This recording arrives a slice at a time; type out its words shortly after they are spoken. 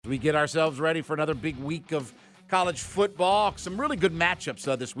We get ourselves ready for another big week of college football. Some really good matchups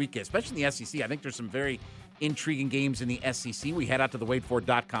this weekend, especially in the SEC. I think there's some very intriguing games in the SEC. We head out to the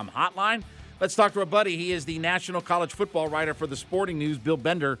WadeFord.com hotline. Let's talk to our buddy. He is the national college football writer for the Sporting News, Bill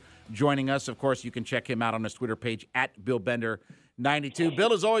Bender, joining us. Of course, you can check him out on his Twitter page at BillBender92.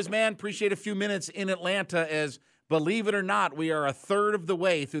 Bill, as always, man, appreciate a few minutes in Atlanta as, believe it or not, we are a third of the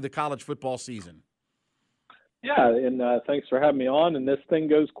way through the college football season. Yeah, and thanks for having me on. And this thing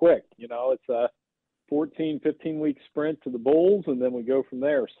goes quick. You know, it's a 14, 15-week sprint to the Bulls, and then we go from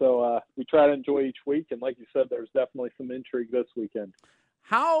there. So we try to enjoy each week. And like you said, there's definitely some intrigue this weekend.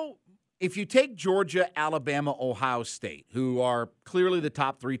 If you take Georgia, Alabama, Ohio State, who are clearly the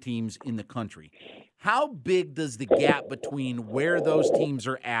top three teams in the country, how big does the gap between where those teams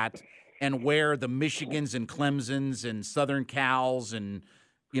are at and where the Michigans and Clemsons and Southern Cals and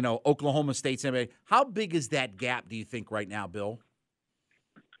Oklahoma State's, how big is that gap, do you think, right now, Bill?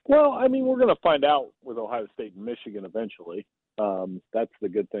 Well, I mean, we're going to find out with Ohio State and Michigan eventually. That's the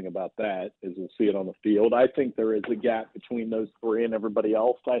good thing about that, is we'll see it on the field. I think there is a gap between those three and everybody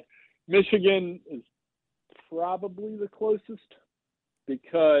else. Michigan is probably the closest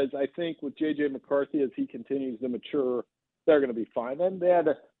because I think with J.J. McCarthy, as he continues to mature, they're going to be fine. And they had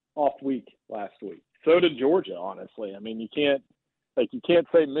an off week last week. So did Georgia, honestly. I mean, you can't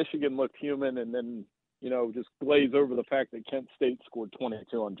say Michigan looked human and then, just glaze over the fact that Kent State scored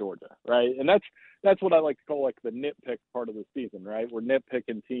 22 on Georgia, right? And that's what I like to call like the nitpick part of the season, right? We're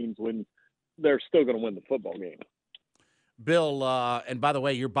nitpicking teams when they're still going to win the football game. Bill, and by the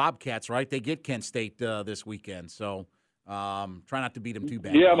way, your Bobcats, right? They get Kent State this weekend, so try not to beat them too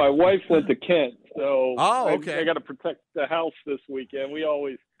bad. Yeah, my wife went to Kent, so okay. I got to protect the house this weekend.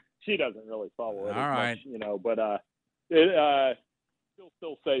 She doesn't really follow it much, but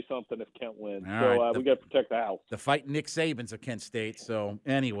still say something if Kent wins. We got to protect the house. The fighting Nick Sabans of Kent State. So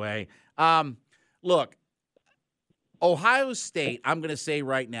anyway, look, Ohio State, I'm going to say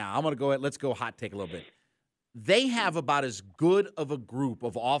right now, I'm going to go ahead. Let's go hot take a little bit. They have about as good of a group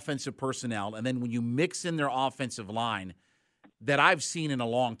of offensive personnel, and then when you mix in their offensive line, that I've seen in a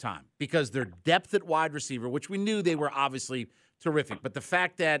long time, because their depth at wide receiver, which we knew they were obviously terrific, but the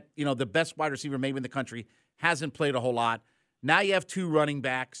fact that, the best wide receiver maybe in the country hasn't played a whole lot. Now you have two running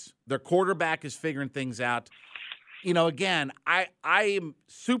backs. Their quarterback is figuring things out. Again, I am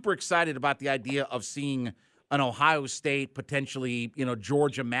super excited about the idea of seeing an Ohio State, potentially,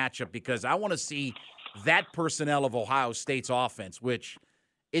 Georgia matchup, because I want to see that personnel of Ohio State's offense, which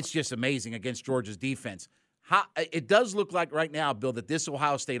it's just amazing against Georgia's defense. It does look like right now, Bill, that this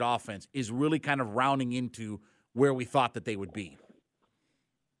Ohio State offense is really kind of rounding into where we thought that they would be.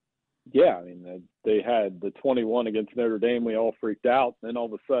 Yeah, I mean, they had the 21 against Notre Dame. We all freaked out. Then all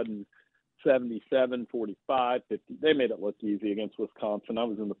of a sudden, 77, 45, 50. They made it look easy against Wisconsin. I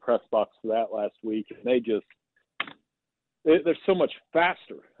was in the press box for that last week, and they're so much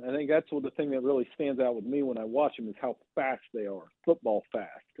faster. I think that's the thing that really stands out with me when I watch them is how fast they are, football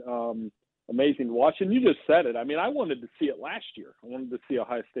fast. Amazing to watch. And you just said it. I mean, I wanted to see it last year. I wanted to see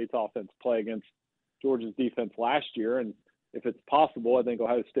Ohio State's offense play against Georgia's defense last year. And if it's possible, I think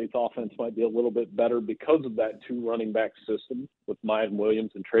Ohio State's offense might be a little bit better because of that two running back system with Mayan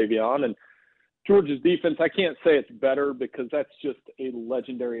Williams and Travion. And Georgia's defense, I can't say it's better because that's just a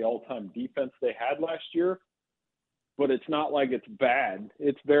legendary all-time defense they had last year. But it's not like it's bad.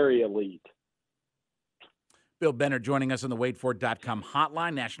 It's very elite. Bill Bender joining us on the WadeFord.com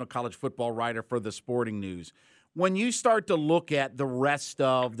hotline, national college football writer for the Sporting News. When you start to look at the rest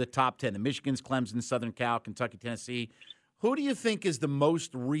of the top 10, the Michigans, Clemson, Southern Cal, Kentucky, Tennessee, who do you think is the most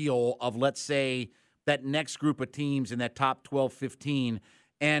real of, let's say, that next group of teams in that top 12, 15,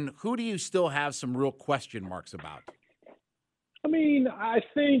 and who do you still have some real question marks about? I mean, I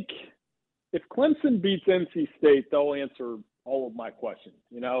think if Clemson beats NC State, they'll answer all of my questions.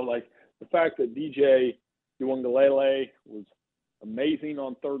 Like the fact that DJ Uiagalelei was amazing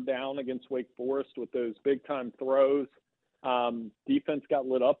on third down against Wake Forest with those big-time throws. Defense got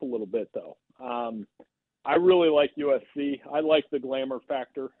lit up a little bit, though. I really like USC. I like the glamour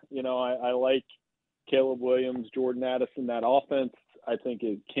factor. I like Caleb Williams, Jordan Addison, that offense. I think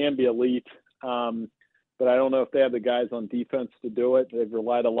it can be elite. But I don't know if they have the guys on defense to do it. They've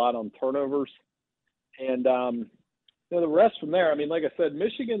relied a lot on turnovers. And, the rest from there, I mean, like I said,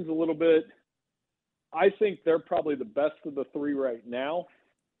 Michigan's a little bit – I think they're probably the best of the three right now.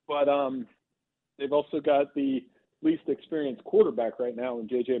 But they've also got the least experienced quarterback right now in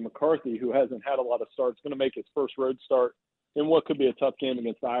J.J. McCarthy, who hasn't had a lot of starts, going to make his first road start in what could be a tough game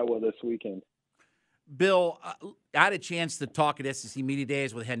against Iowa this weekend. Bill, I had a chance to talk at SEC Media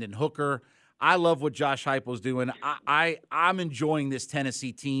Days with Hendon Hooker. I love what Josh Heupel's doing. I'm enjoying this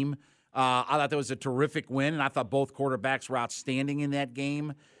Tennessee team. I thought that was a terrific win, and I thought both quarterbacks were outstanding in that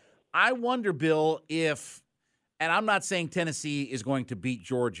game. I wonder, Bill, if, and I'm not saying Tennessee is going to beat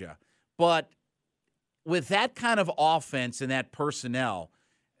Georgia, but with that kind of offense and that personnel,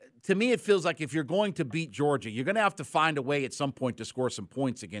 to me it feels like if you're going to beat Georgia, you're going to have to find a way at some point to score some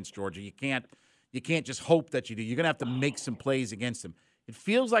points against Georgia. You can't just hope that you do. You're going to have to make some plays against them. It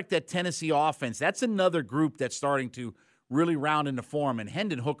feels like that Tennessee offense, that's another group that's starting to really round into form, and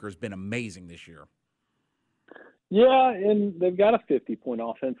Hendon Hooker's been amazing this year. Yeah, and they've got a 50-point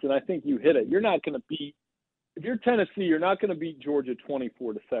offense, and I think you hit it. You're not going to beat – if you're Tennessee, you're not going to beat Georgia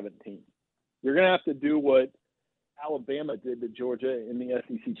 24-17. You're going to have to do what Alabama did to Georgia in the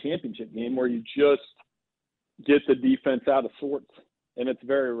SEC championship game, where you just get the defense out of sorts. And it's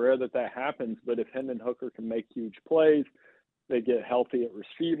very rare that happens, but if Hendon Hooker can make huge plays, they get healthy at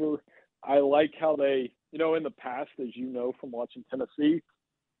receiver. I like how they – in the past, as you know from watching Tennessee,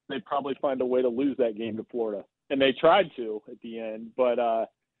 they probably find a way to lose that game to Florida. And they tried to at the end, but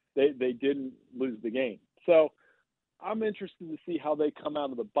they didn't lose the game. So I'm interested to see how they come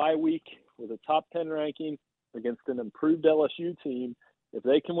out of the bye week with a top 10 ranking against an improved LSU team. If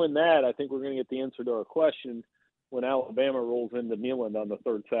they can win that, I think we're going to get the answer to our question when Alabama rolls into Neyland on the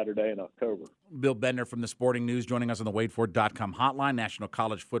third Saturday in October. Bill Bender from the Sporting News joining us on the WadeFord.com hotline, national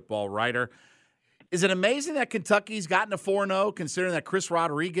college football writer. Is it amazing that Kentucky's gotten a 4-0, considering that Chris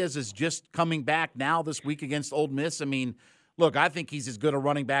Rodriguez is just coming back now this week against Ole Miss? I mean, look, I think he's as good a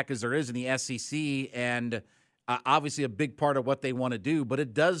running back as there is in the SEC, and obviously a big part of what they want to do. But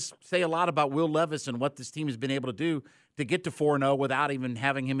it does say a lot about Will Levis and what this team has been able to do to get to 4-0 without even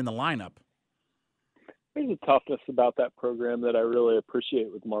having him in the lineup. There's a toughness about that program that I really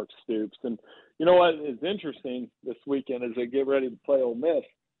appreciate with Mark Stoops. And you know what is interesting this weekend as they get ready to play Ole Miss,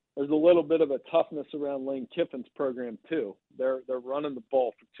 there's a little bit of a toughness around Lane Kiffin's program too. They're running the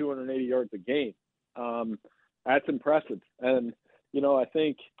ball for 280 yards a game. That's impressive. And, I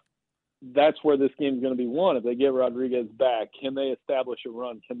think that's where this game's going to be won. If they get Rodriguez back, can they establish a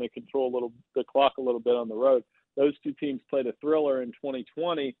run? Can they control the clock a little bit on the road? Those two teams played a thriller in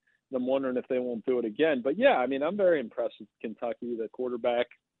 2020. I'm wondering if they won't do it again. But, yeah, I mean, I'm very impressed with Kentucky, the quarterback,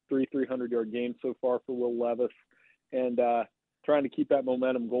 300-yard games so far for Will Levis, and trying to keep that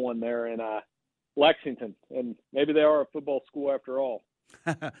momentum going there in Lexington. And maybe they are a football school after all.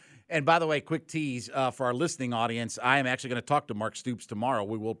 And, by the way, quick tease for our listening audience, I am actually going to talk to Mark Stoops tomorrow.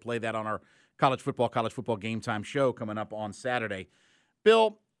 We will play that on our college football game time show coming up on Saturday.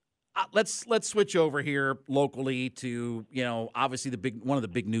 Bill, let's switch over here locally to, obviously one of the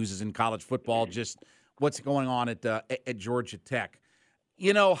big news is in college football, just what's going on at Georgia Tech.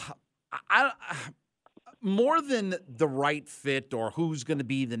 I more than the right fit or who's going to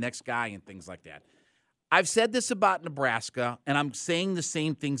be the next guy and things like that. I've said this about Nebraska, and I'm saying the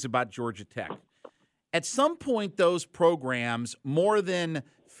same things about Georgia Tech. At some point, those programs, more than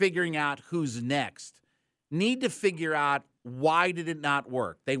figuring out who's next, need to figure out why did it not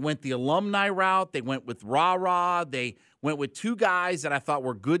work. They went the alumni route. They went with rah-rah. They went with two guys that I thought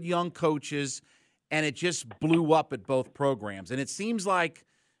were good young coaches, and it just blew up at both programs. And it seems like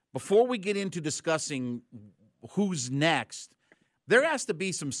before we get into discussing who's next, there has to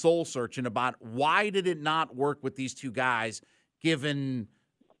be some soul searching about why did it not work with these two guys, given,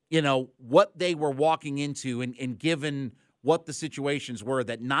 what they were walking into and given what the situations were,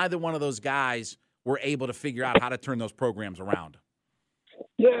 that neither one of those guys were able to figure out how to turn those programs around.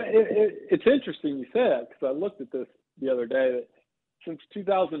 Yeah, it's interesting you say that, because I looked at this the other day, that since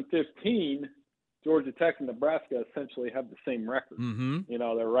 2015 – Georgia Tech and Nebraska essentially have the same record. Mm-hmm.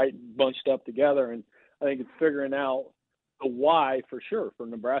 They're right bunched up together, and I think it's figuring out the why for sure. For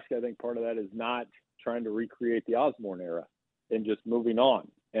Nebraska, I think part of that is not trying to recreate the Osborne era and just moving on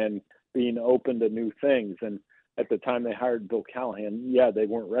and being open to new things. And at the time they hired Bill Callahan, they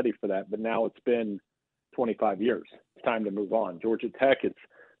weren't ready for that, but now it's been 25 years. It's time to move on. Georgia Tech, it's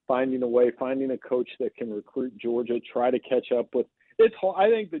finding a way, finding a coach that can recruit Georgia, try to catch up with. It's. I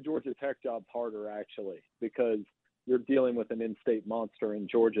think the Georgia Tech job's harder, actually, because you're dealing with an in-state monster in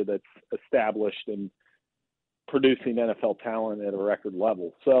Georgia that's established and producing NFL talent at a record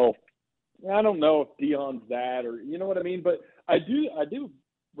level. So I don't know if Deion's that, or you know what I mean. But I do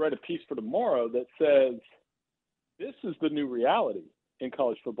write a piece for tomorrow that says this is the new reality in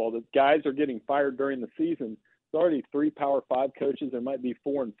college football. That guys are getting fired during the season. There's already 3 Power 5 coaches. There might be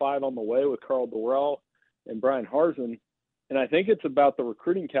 4 and 5 on the way with Carl Dorrell and Brian Harsin. And I think it's about the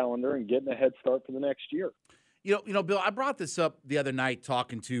recruiting calendar and getting a head start for the next year. Bill, I brought this up the other night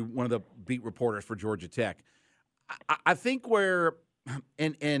talking to one of the beat reporters for Georgia Tech. I think where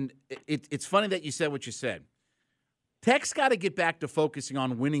and it's funny that you said what you said. Tech's got to get back to focusing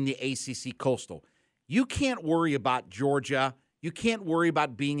on winning the ACC Coastal. You can't worry about Georgia. You can't worry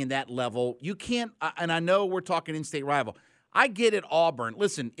about being in that level. You can't, and I know we're talking in-state rival. I get it, Auburn.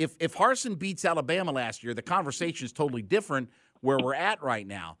 Listen, if Harsin beats Alabama last year, the conversation is totally different where we're at right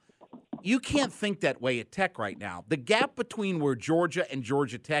now. You can't think that way at Tech right now. The gap between where Georgia and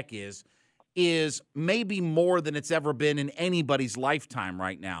Georgia Tech is maybe more than it's ever been in anybody's lifetime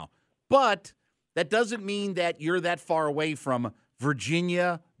right now. But that doesn't mean that you're that far away from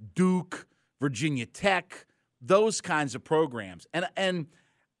Virginia, Duke, Virginia Tech, those kinds of programs. And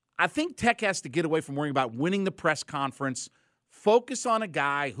I think Tech has to get away from worrying about winning the press conference, focus on a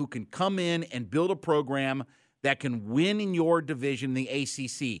guy who can come in and build a program that can win in your division, the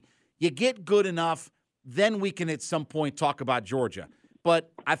ACC. You get good enough, then we can at some point talk about Georgia.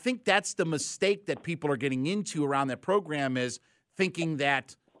 But I think that's the mistake that people are getting into around that program is thinking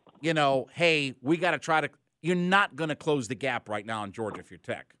that, hey, we got to try to – you're not going to close the gap right now in Georgia if you're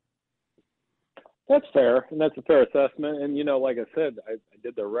Tech. That's fair, and that's a fair assessment. And, like I said, I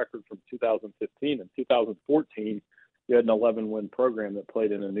did their record from 2015. In 2014, you had an 11-win program that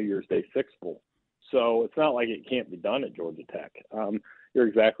played in a New Year's Day Six Bowl. So it's not like it can't be done at Georgia Tech. You're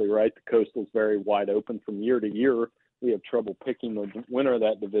exactly right. The Coastal's very wide open from year to year. We have trouble picking the winner of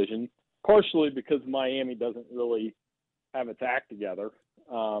that division, partially because Miami doesn't really have its act together.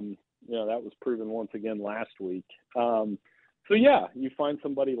 That was proven once again last week. You find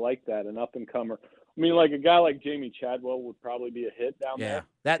somebody like that, an up-and-comer. I mean, like a guy like Jamie Chadwell would probably be a hit down there.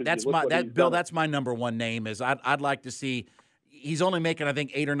 That's my number one name. Is I'd like to see. He's only making I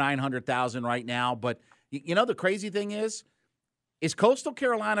think $800,000 or $900,000 right now, but the crazy thing is Coastal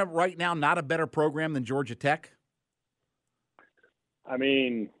Carolina right now not a better program than Georgia Tech? I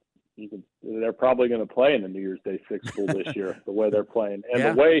mean, they're probably going to play in the New Year's Day Six Bowl this year, the way they're playing. And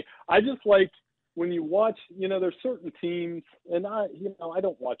the way – I just like when you watch – there's certain teams, and I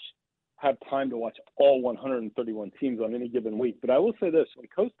don't have time to watch all 131 teams on any given week. But I will say this, when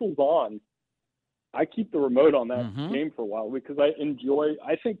Coastal's on, I keep the remote on that game for a while because I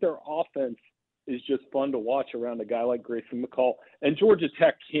think their offense is just fun to watch around a guy like Grayson McCall. And Georgia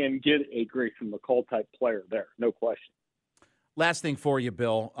Tech can get a Grayson McCall-type player there, no question. Last thing for you,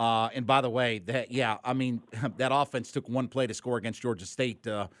 Bill. And by the way, that offense took one play to score against Georgia State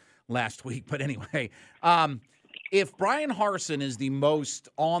last week. But anyway, if Brian Harsin is the most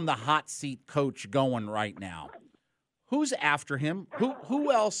on the hot seat coach going right now, who's after him?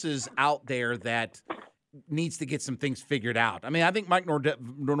 Who else is out there that needs to get some things figured out? I mean, I think Mike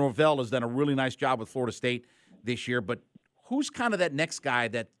Norvell has done a really nice job with Florida State this year. But who's kind of that next guy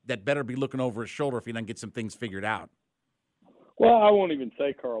that better be looking over his shoulder if he doesn't get some things figured out? Well, I won't even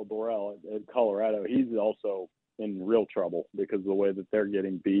say Carl Dorrell at Colorado. He's also in real trouble because of the way that they're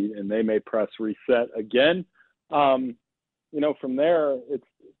getting beat, and they may press reset again. From there,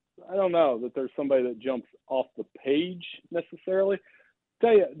 I don't know that there's somebody that jumps off the page necessarily.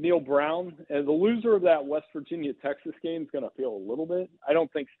 Tell you, Neil Brown, as the loser of that West Virginia-Texas game, is going to feel a little bit. I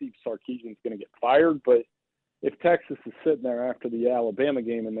don't think Steve Sarkisian's going to get fired, but if Texas is sitting there after the Alabama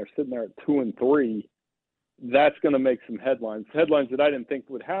game and they're sitting there at 2-3, that's going to make some headlines that I didn't think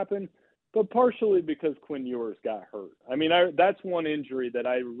would happen, but partially because Quinn Ewers got hurt. I mean, that's one injury that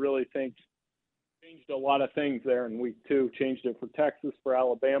I really think changed a lot of things there in week 2, changed it for Texas, for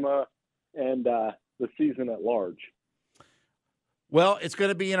Alabama, and the season at large. Well, it's going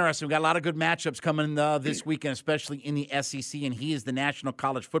to be interesting. We've got a lot of good matchups coming this weekend, especially in the SEC, and he is the national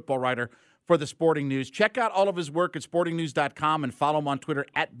college football writer for the Sporting News. Check out all of his work at sportingnews.com and follow him on Twitter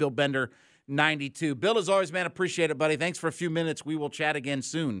at BillBender92. Bill, as always, man, appreciate it, buddy. Thanks for a few minutes. We will chat again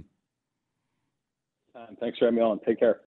soon. Thanks for having me on. Take care.